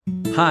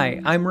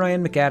Hi, I'm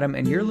Ryan McAdam,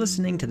 and you're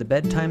listening to the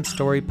Bedtime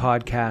Story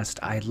Podcast,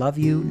 I Love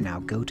You, Now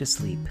Go to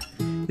Sleep.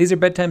 These are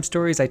bedtime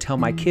stories I tell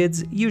my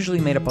kids, usually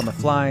made up on the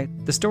fly.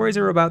 The stories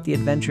are about the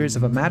adventures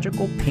of a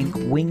magical pink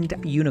winged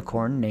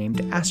unicorn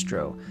named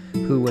Astro,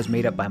 who was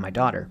made up by my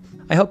daughter.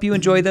 I hope you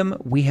enjoy them.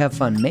 We have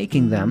fun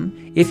making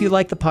them. If you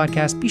like the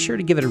podcast, be sure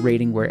to give it a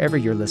rating wherever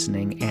you're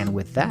listening. And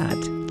with that,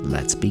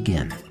 let's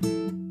begin.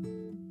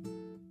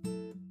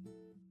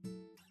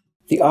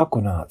 The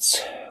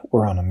Aquanauts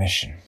were on a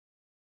mission.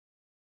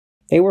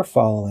 They were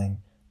following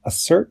a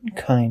certain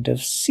kind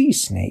of sea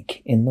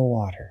snake in the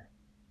water.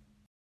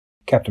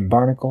 Captain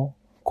Barnacle,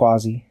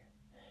 Quasi,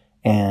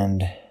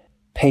 and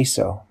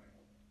Peso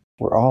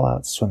were all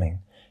out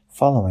swimming,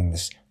 following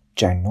this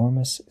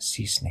ginormous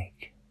sea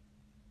snake.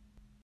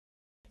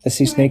 The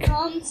sea snake...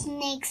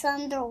 snakes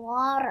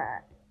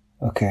underwater.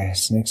 Okay,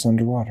 snakes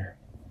underwater.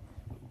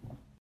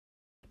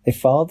 They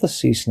followed the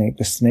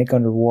snake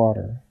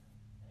underwater,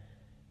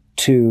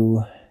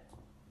 to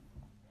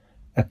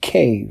a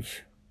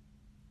cave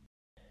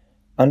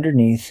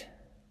underneath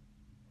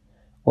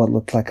what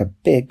looked like a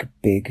big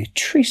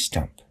tree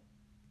stump.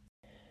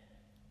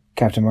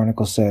 Captain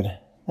Barnacle said,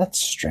 "That's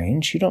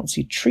strange. You don't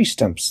see tree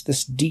stumps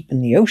this deep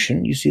in the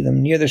ocean. You see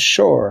them near the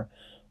shore,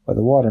 where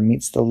the water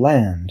meets the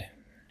land."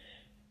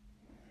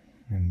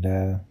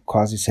 And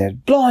Quasi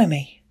said,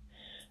 "Blimey,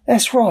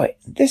 that's right.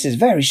 This is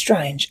very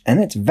strange, and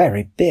it's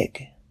very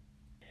big."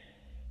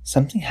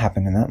 Something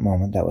happened in that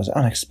moment that was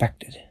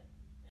unexpected.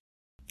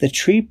 The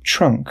tree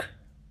trunk,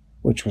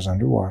 which was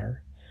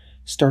underwater,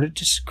 started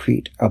to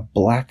secrete a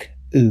black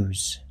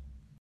ooze.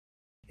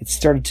 It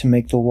started to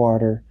make the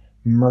water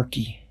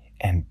murky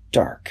and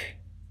dark.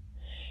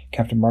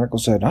 Captain Barnacle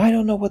said, "I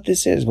don't know what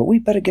this is, but we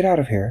better get out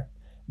of here.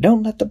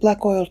 Don't let the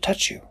black oil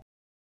touch you."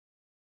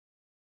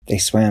 They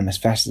swam as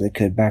fast as they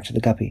could back to the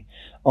guppy,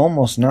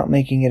 almost not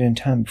making it in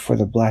time before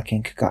the black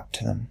ink got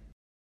to them.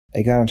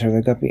 They got into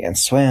the guppy and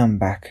swam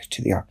back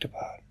to the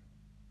octopod.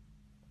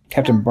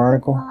 Captain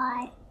Barnacle...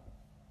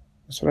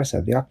 That's what I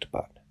said, the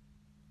octopod.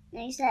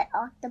 No, you said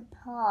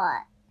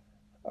octopod.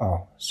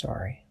 Oh,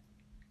 sorry.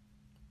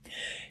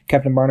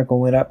 Captain Barnacle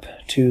went up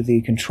to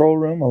the control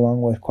room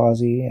along with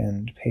Quasi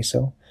and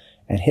Peso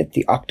and hit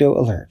the octo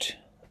alert.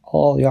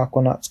 All the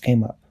Aquanauts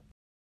came up.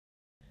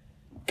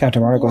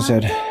 Captain Barnacle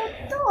said...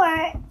 The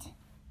alert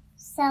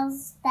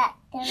says that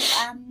there's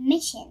a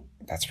mission.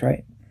 That's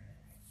right.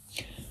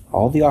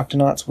 All the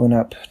Octonauts went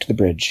up to the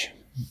bridge.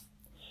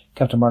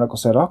 Captain Barnacle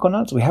said,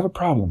 "Aquanauts, we have a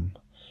problem.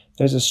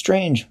 There's a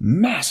strange,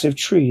 massive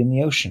tree in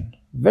the ocean.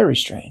 Very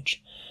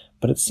strange.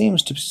 But it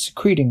seems to be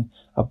secreting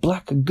a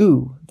black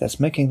goo that's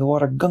making the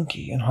water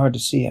gunky and hard to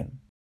see in.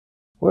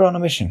 We're on a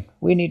mission.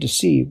 We need to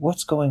see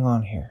what's going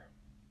on here."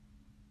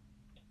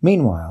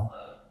 Meanwhile,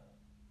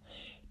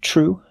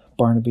 True,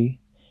 Barnaby,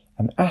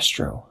 and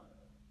Astro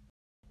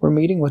were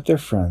meeting with their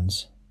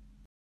friends,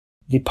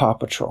 the Paw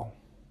Patrol.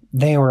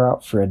 They were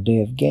out for a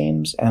day of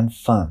games and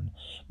fun,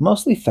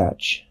 mostly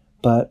fetch,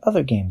 but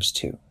other games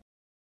too.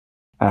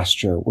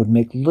 Astro would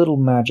make little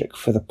magic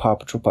for the Paw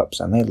Patrol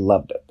pups, and they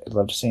loved it. They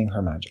loved seeing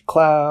her magic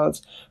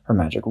clouds, her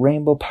magic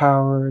rainbow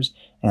powers,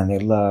 and they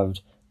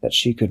loved that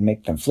she could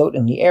make them float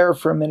in the air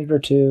for a minute or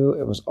two.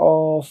 It was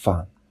all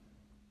fun.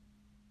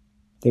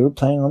 They were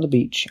playing on the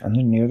beach and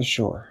near the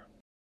shore.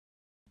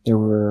 There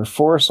were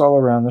forests all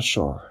around the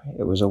shore.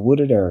 It was a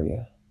wooded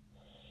area.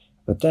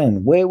 But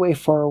then, way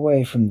far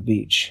away from the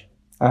beach,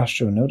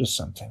 Astro noticed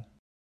something.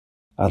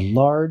 A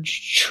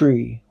large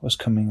tree was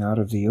coming out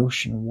of the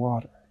ocean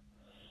water.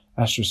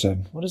 Astro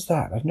said, "What is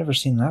that? I've never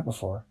seen that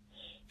before."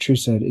 True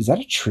said, "Is that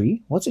a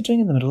tree? What's it doing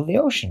in the middle of the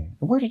ocean?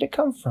 And where did it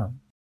come from?"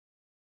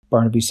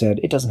 Barnaby said,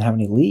 "It doesn't have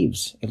any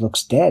leaves. It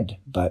looks dead,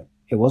 but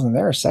it wasn't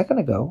there a second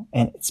ago,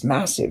 and it's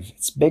massive.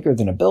 It's bigger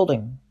than a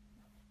building."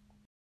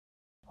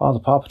 All the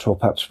Paw Patrol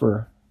pups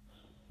were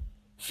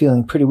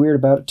feeling pretty weird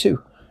about it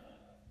too.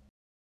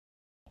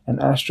 And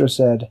Astro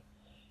said,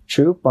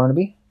 "True,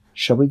 Barnaby,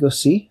 shall we go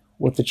see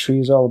what the tree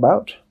is all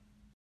about?"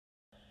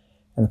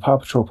 And the Paw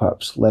Patrol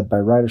pups, led by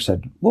Ryder,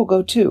 said, "We'll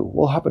go too.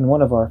 We'll hop in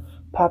one of our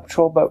Paw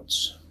Patrol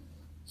boats."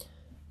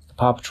 The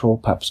Paw Patrol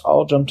pups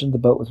all jumped into the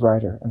boat with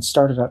Ryder and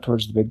started out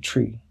towards the big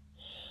tree,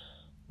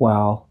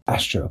 while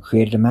Astro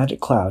created a magic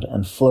cloud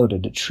and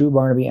floated True,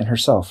 Barnaby, and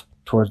herself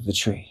towards the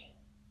tree.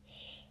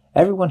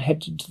 Everyone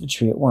headed to the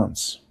tree at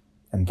once,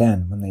 and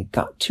then, when they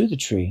got to the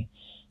tree,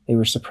 they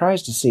were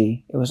surprised to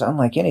see it was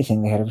unlike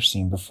anything they had ever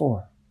seen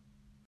before.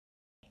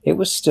 It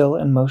was still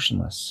and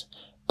motionless,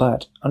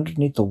 but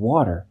underneath the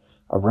water,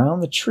 around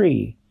the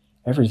tree,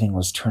 everything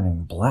was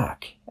turning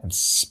black and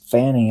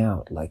fanning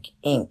out like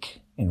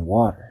ink in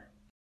water.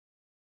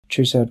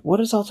 True said,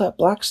 "What is all that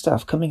black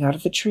stuff coming out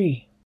of the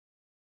tree?"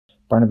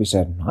 Barnaby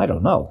said, "I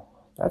don't know.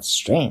 That's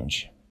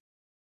strange."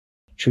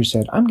 True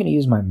said, "I'm going to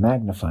use my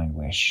magnifying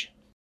wish."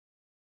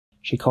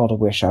 She called a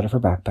wish out of her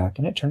backpack,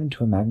 and it turned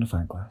into a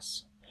magnifying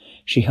glass.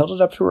 She held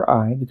it up to her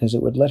eye because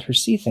it would let her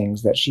see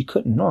things that she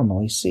couldn't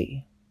normally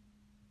see.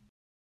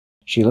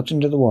 She looked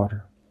into the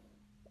water.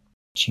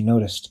 She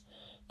noticed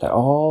that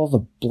all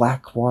the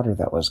black water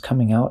that was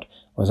coming out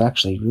was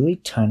actually really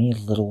tiny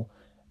little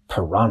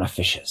piranha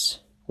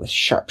fishes with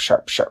sharp,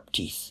 sharp, sharp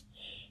teeth,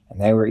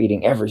 and they were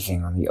eating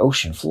everything on the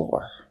ocean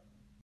floor.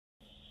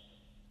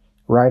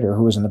 Ryder,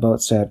 who was in the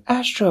boat, said,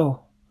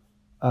 Astro,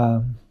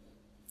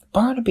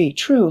 Barnaby,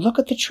 True, look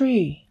at the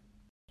tree.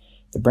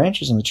 The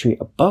branches on the tree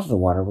above the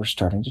water were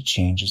starting to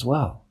change as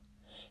well.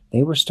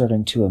 They were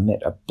starting to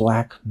emit a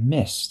black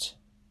mist.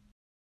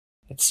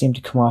 It seemed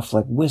to come off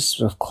like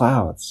wisps of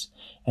clouds,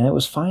 and it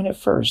was fine at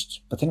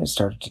first, but then it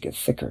started to get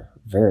thicker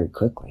very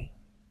quickly.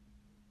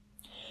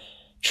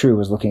 True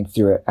was looking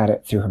at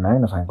it through her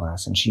magnifying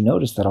glass, and she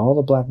noticed that all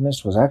the black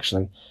mist was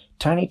actually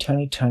tiny,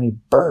 tiny, tiny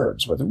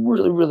birds with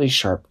really, really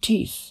sharp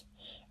teeth,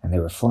 and they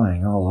were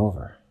flying all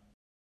over.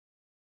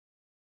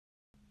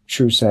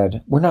 True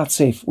said, We're not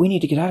safe. We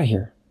need to get out of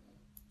here.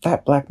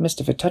 That black mist,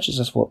 if it touches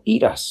us, will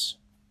eat us.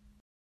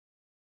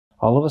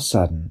 All of a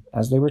sudden,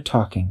 as they were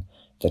talking,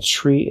 the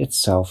tree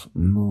itself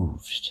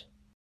moved.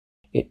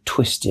 It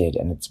twisted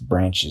and its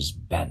branches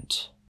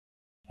bent.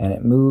 And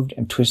it moved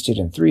and twisted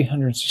in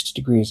 360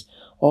 degrees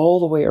all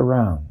the way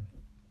around.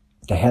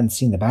 They hadn't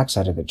seen the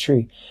backside of the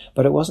tree,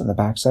 but it wasn't the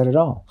backside at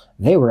all.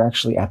 They were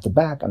actually at the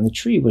back, and the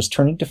tree was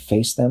turning to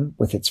face them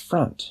with its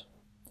front.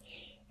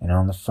 And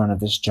on the front of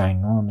this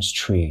ginormous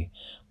tree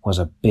was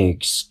a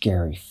big,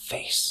 scary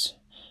face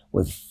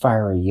with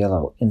fiery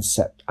yellow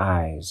insect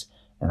eyes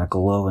and a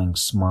glowing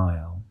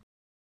smile.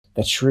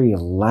 The tree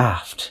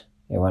laughed.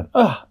 It went,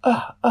 ah,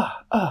 ah,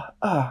 ah, ah,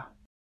 ah.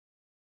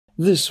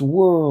 This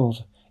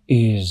world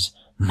is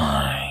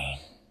mine.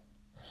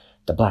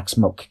 The black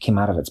smoke came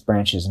out of its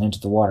branches and into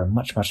the water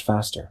much, much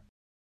faster.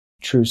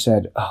 True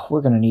said,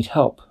 We're going to need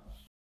help.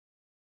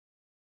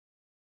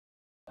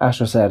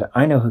 Astro said,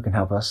 I know who can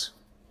help us.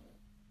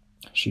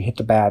 She hit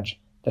the badge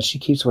that she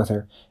keeps with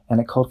her, and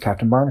it called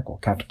Captain Barnacle.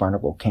 Captain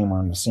Barnacle came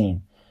on the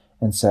scene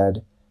and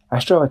said,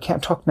 Astro, I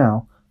can't talk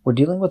now. We're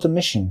dealing with a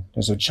mission.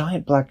 There's a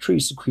giant black tree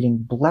secreting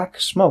black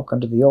smoke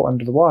under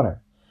the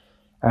water.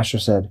 Astro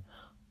said,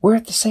 We're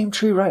at the same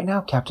tree right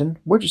now, Captain.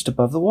 We're just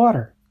above the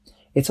water.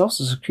 It's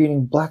also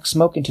secreting black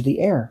smoke into the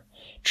air.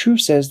 True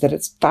says that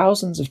it's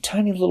thousands of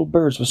tiny little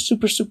birds with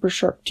super, super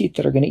sharp teeth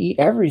that are going to eat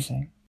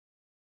everything.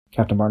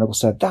 Captain Barnacle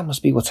said, That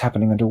must be what's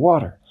happening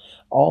underwater.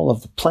 All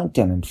of the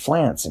plankton and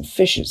plants and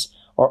fishes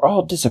are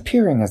all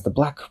disappearing as the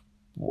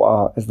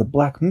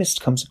black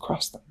mist comes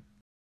across them.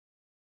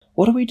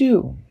 What do we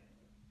do?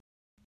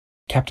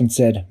 Captain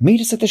said,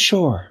 Meet us at the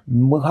shore.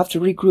 We'll have to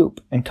regroup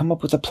and come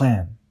up with a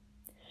plan.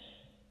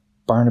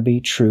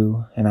 Barnaby,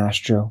 True, and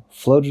Astro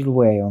floated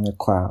away on their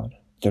cloud.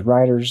 The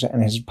Riders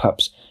and his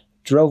pups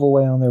drove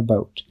away on their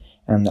boat,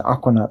 and the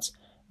Aquanauts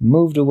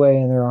moved away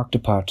in their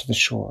octopod to the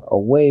shore,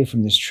 away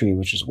from this tree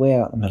which was way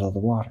out in the middle of the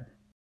water.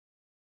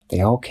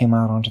 They all came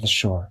out onto the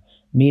shore,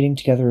 meeting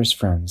together as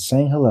friends,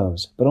 saying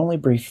hellos, but only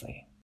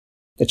briefly.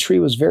 The tree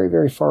was very,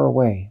 very far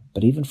away,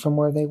 but even from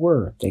where they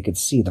were, they could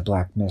see the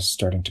black mist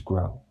starting to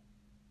grow.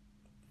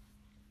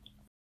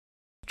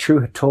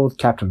 True had told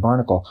Captain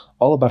Barnacle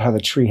all about how the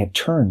tree had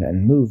turned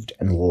and moved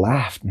and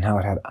laughed and how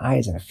it had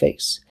eyes and a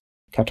face.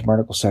 Captain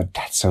Barnacle said,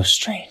 That's so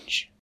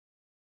strange.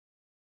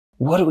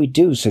 What do we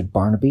do? Said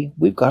Barnaby.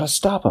 We've got to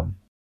stop him.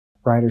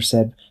 Ryder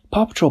said,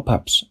 Paw Patrol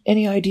pups,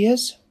 any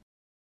ideas?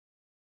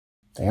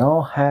 They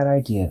all had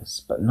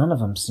ideas, but none of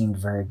them seemed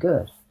very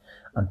good,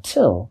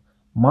 until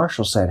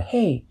Marshall said,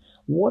 Hey,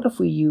 what if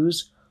we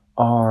use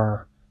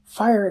our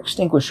fire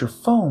extinguisher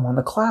foam on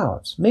the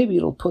clouds? Maybe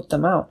it'll put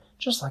them out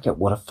just like it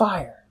would a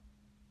fire.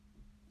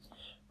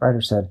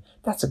 Ryder said,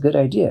 That's a good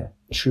idea.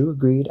 True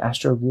agreed,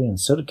 Astro agreed, and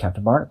so did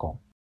Captain Barnacle.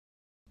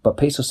 But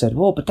Peso said,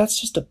 Well, but that's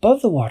just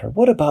above the water.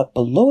 What about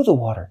below the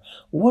water?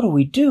 What do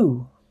we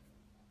do?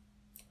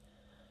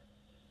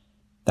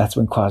 That's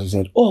when Quasi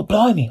said, Oh,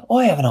 blimey,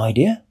 I have an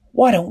idea.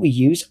 Why don't we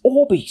use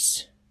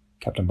Orbeez?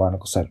 Captain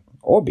Barnacle said,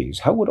 Orbeez?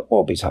 How would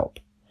Orbeez help?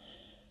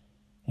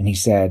 And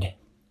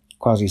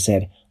Quasi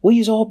said, We'll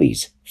use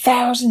Orbeez.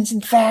 Thousands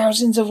and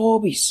thousands of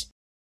Orbeez.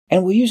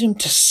 And we'll use them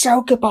to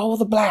soak up all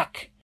the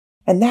black.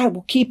 And that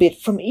will keep it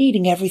from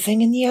eating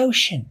everything in the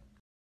ocean.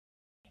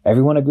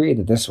 Everyone agreed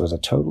that this was a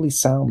totally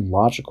sound,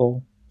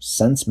 logical,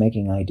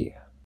 sense-making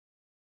idea.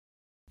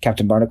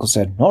 Captain Barnacle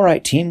said, All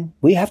right, team,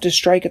 we have to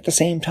strike at the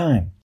same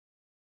time.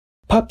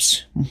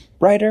 Pups,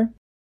 Ryder,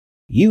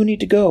 you need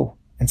to go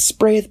and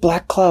spray the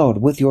black cloud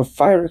with your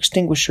fire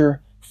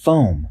extinguisher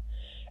foam.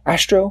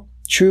 Astro,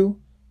 True,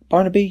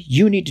 Barnaby,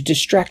 you need to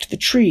distract the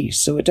tree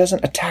so it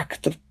doesn't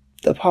attack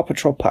the Paw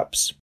Patrol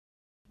pups.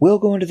 We'll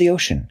go into the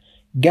ocean,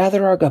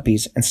 gather our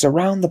guppies, and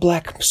surround the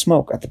black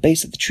smoke at the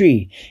base of the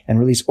tree and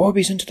release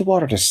Orbeez into the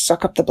water to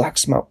suck up the black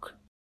smoke.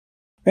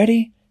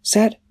 Ready,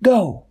 set,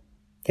 go!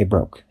 They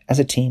broke. As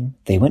a team,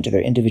 they went to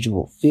their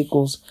individual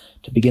vehicles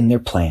to begin their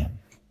plan.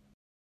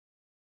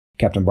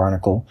 Captain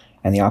Barnacle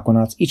and the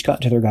Aquanauts each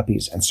got into their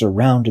guppies and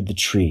surrounded the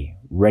tree,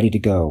 ready to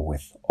go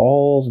with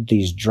all of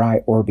these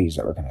dry Orbeez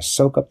that were going to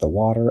soak up the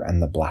water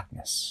and the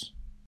blackness.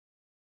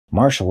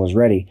 Marshall was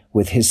ready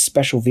with his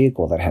special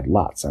vehicle that had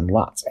lots and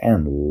lots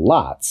and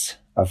lots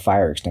of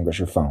fire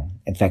extinguisher foam.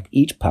 In fact,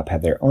 each pup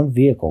had their own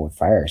vehicle with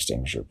fire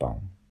extinguisher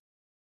foam.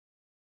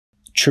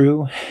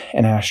 True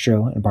and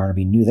Astro and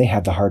Barnaby knew they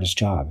had the hardest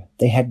job.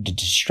 They had to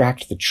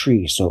distract the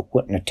tree so it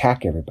wouldn't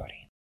attack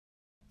everybody.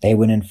 They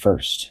went in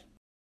first.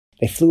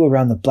 They flew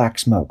around the black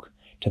smoke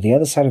to the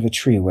other side of the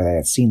tree where they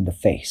had seen the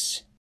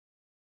face.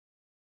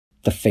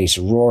 The face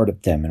roared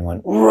at them and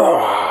went,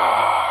 roar!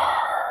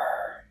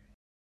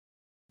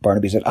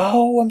 Barnaby said,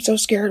 "Oh, I'm so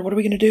scared. What are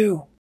we going to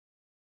do?"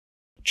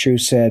 True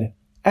said,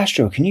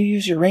 "Astro, can you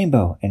use your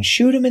rainbow and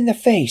shoot him in the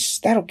face?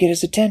 That'll get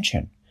his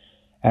attention."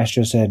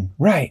 Astro said,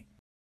 "Right."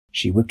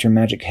 She whipped her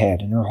magic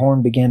head, and her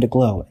horn began to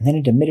glow, and then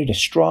it emitted a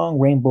strong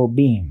rainbow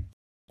beam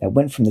that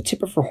went from the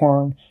tip of her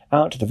horn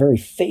out to the very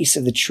face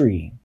of the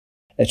tree.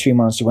 The tree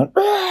monster went,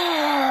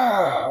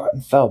 "Roar!"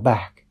 and fell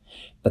back,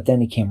 but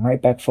then he came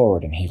right back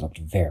forward, and he looked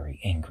very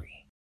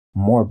angry.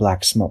 More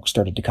black smoke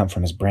started to come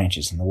from his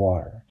branches in the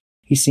water.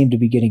 He seemed to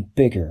be getting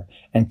bigger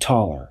and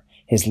taller.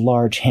 His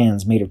large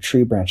hands made of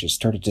tree branches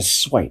started to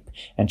swipe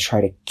and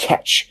try to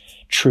catch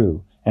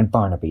True and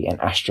Barnaby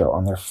and Astro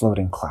on their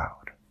floating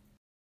cloud.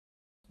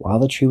 While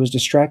the tree was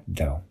distracted,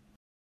 though,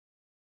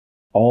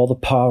 all the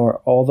Paw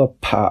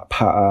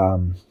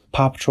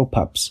Patrol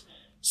pups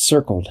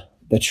circled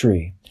the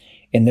tree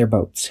in their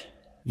boats.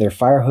 Their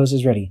fire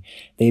hoses ready,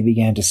 they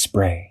began to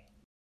spray.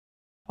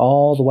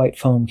 All the white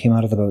foam came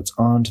out of the boats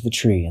onto the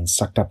tree and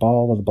sucked up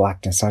all of the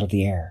blackness out of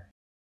the air.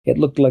 It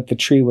looked like the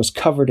tree was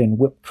covered in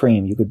whipped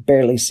cream. You could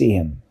barely see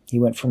him. He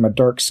went from a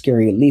dark,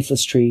 scary,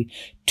 leafless tree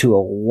to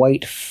a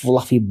white,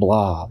 fluffy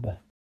blob.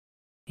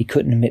 He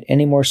couldn't emit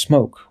any more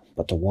smoke,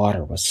 but the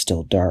water was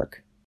still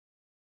dark.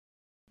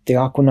 The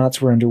Aquanauts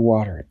were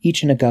underwater,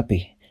 each in a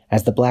guppy.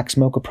 As the black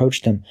smoke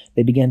approached them,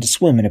 they began to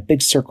swim in a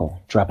big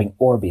circle, dropping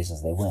Orbeez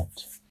as they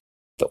went.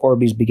 The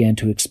Orbeez began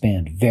to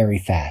expand very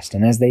fast,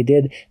 and as they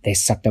did, they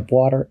sucked up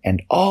water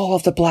and all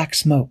of the black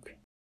smoke.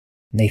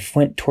 And they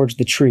went towards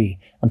the tree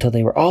until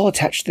they were all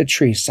attached to the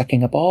tree,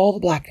 sucking up all the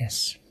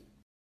blackness.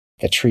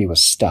 The tree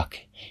was stuck.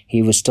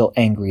 He was still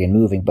angry and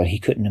moving, but he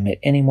couldn't emit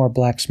any more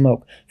black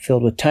smoke,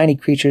 filled with tiny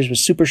creatures with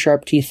super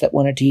sharp teeth that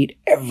wanted to eat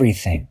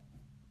everything.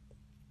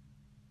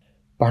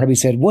 Barnaby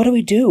said, "What do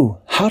we do?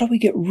 How do we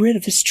get rid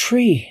of this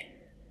tree?"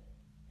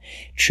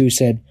 True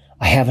said,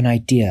 "I have an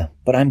idea,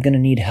 but I'm going to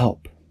need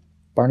help."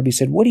 Barnaby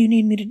said, "What do you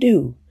need me to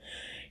do?"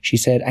 She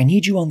said, "I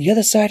need you on the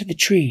other side of the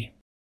tree.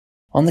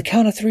 On the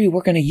count of 3,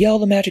 we're going to yell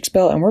the magic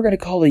spell, and we're going to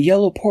call the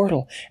yellow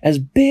portal as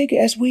big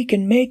as we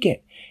can make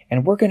it.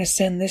 And we're going to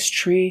send this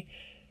tree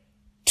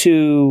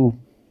to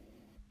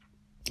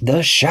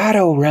the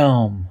Shadow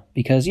Realm.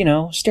 Because,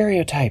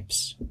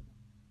 stereotypes."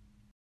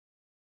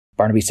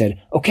 Barnaby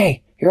said,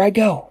 "Okay, here I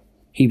go."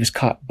 He was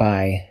caught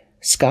by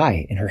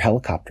Sky in her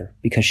helicopter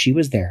because she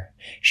was there.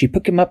 She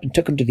picked him up and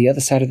took him to the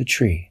other side of the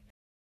tree.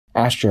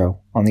 Astro,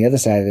 on the other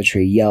side of the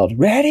tree, yelled,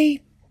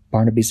 "Ready?"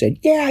 Barnaby said,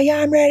 Yeah,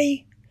 I'm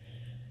ready."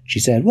 She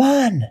said,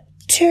 1,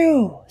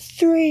 2,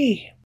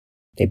 3.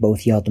 They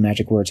both yelled the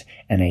magic words,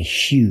 and a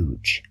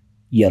huge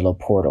yellow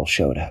portal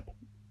showed up,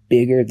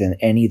 bigger than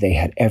any they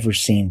had ever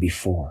seen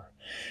before.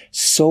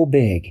 So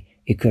big,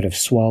 it could have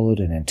swallowed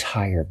an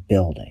entire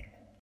building.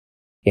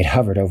 It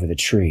hovered over the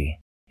tree.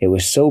 It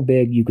was so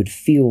big you could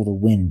feel the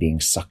wind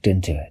being sucked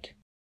into it,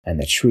 and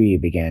the tree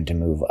began to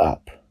move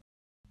up.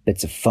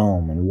 Bits of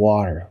foam and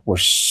water were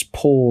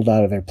pulled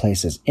out of their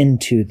places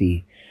into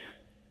the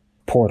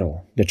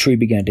portal. The tree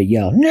began to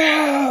yell,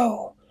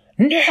 "No!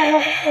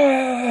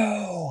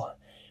 No!"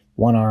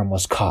 One arm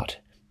was caught,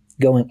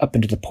 going up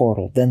into the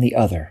portal, then the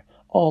other.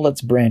 All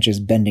its branches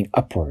bending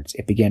upwards,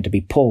 it began to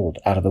be pulled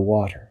out of the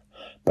water.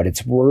 But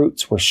its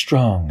roots were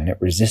strong and it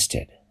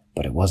resisted,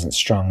 but it wasn't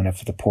strong enough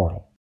for the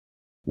portal.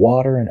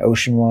 Water and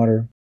ocean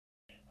water,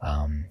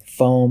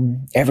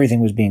 foam, everything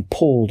was being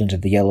pulled into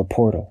the yellow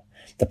portal.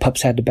 The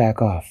pups had to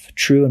back off.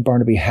 True and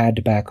Barnaby had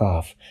to back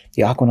off.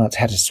 The Aquanauts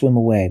had to swim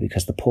away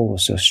because the pull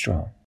was so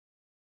strong.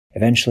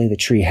 Eventually, the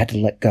tree had to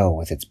let go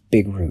with its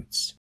big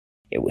roots.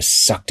 It was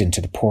sucked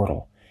into the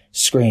portal,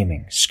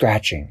 screaming,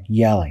 scratching,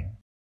 yelling.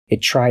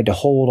 It tried to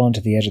hold onto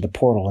the edge of the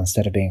portal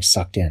instead of being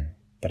sucked in,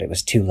 but it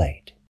was too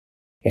late.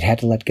 It had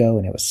to let go,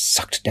 and it was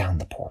sucked down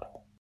the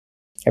portal.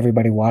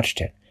 Everybody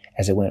watched it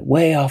as it went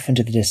way off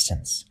into the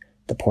distance.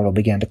 The portal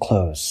began to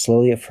close,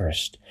 slowly at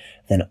first,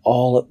 then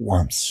all at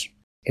once.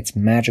 Its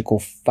magical,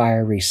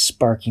 fiery,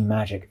 sparky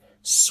magic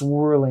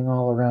swirling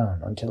all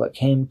around until it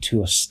came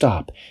to a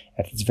stop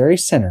at its very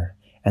center,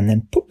 and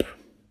then poop,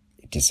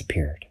 it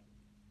disappeared.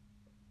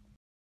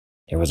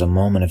 There was a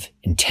moment of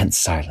intense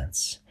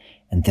silence,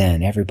 and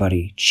then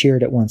everybody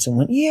cheered at once and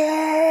went,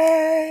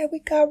 "Yay! We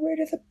got rid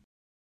of the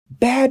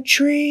bad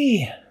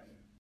tree!"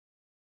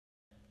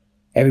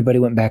 Everybody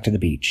went back to the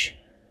beach.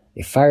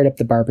 They fired up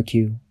the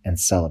barbecue and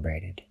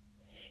celebrated,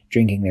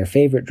 drinking their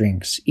favorite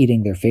drinks,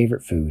 eating their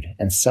favorite food,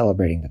 and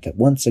celebrating that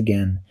once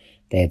again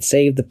they had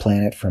saved the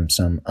planet from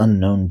some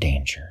unknown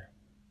danger.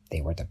 They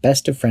were the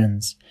best of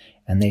friends,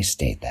 and they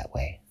stayed that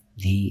way.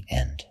 The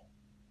end.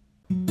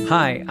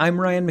 Hi, I'm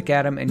Ryan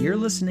McAdam, and you're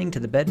listening to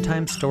the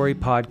Bedtime Story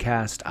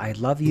Podcast, I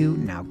Love You,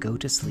 Now Go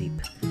to Sleep.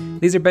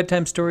 These are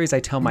bedtime stories I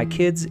tell my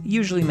kids,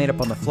 usually made up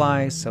on the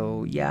fly,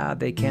 so yeah,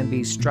 they can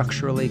be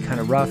structurally kind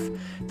of rough.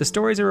 The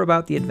stories are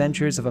about the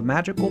adventures of a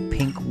magical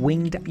pink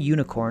winged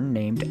unicorn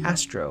named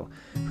Astro,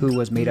 who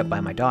was made up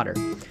by my daughter.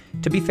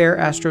 To be fair,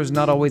 Astro's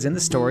not always in the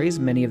stories.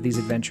 Many of these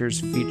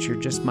adventures feature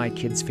just my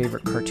kids'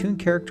 favorite cartoon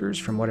characters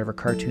from whatever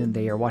cartoon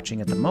they are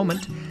watching at the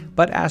moment,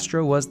 but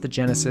Astro was the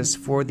genesis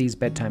for these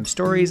bedtime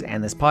stories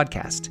and this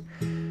podcast.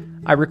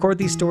 I record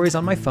these stories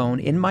on my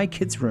phone in my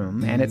kids'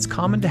 room, and it's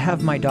common to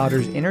have my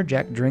daughters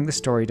interject during the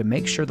story to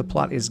make sure the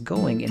plot is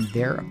going in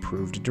their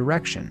approved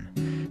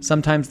direction.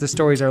 Sometimes the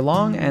stories are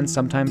long and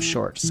sometimes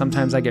short.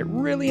 Sometimes I get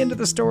really into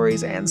the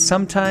stories, and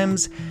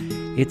sometimes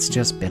it's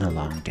just been a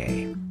long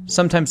day.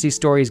 Sometimes these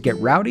stories get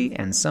rowdy,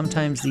 and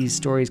sometimes these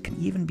stories can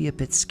even be a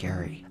bit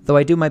scary. Though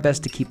I do my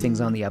best to keep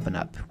things on the up and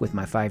up with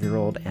my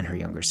 5-year-old and her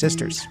younger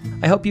sisters.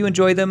 I hope you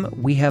enjoy them.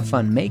 We have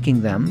fun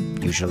making them,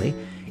 usually.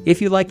 If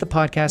you like the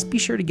podcast, be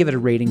sure to give it a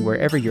rating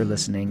wherever you're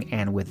listening.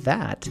 And with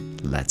that,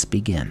 let's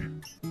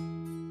begin.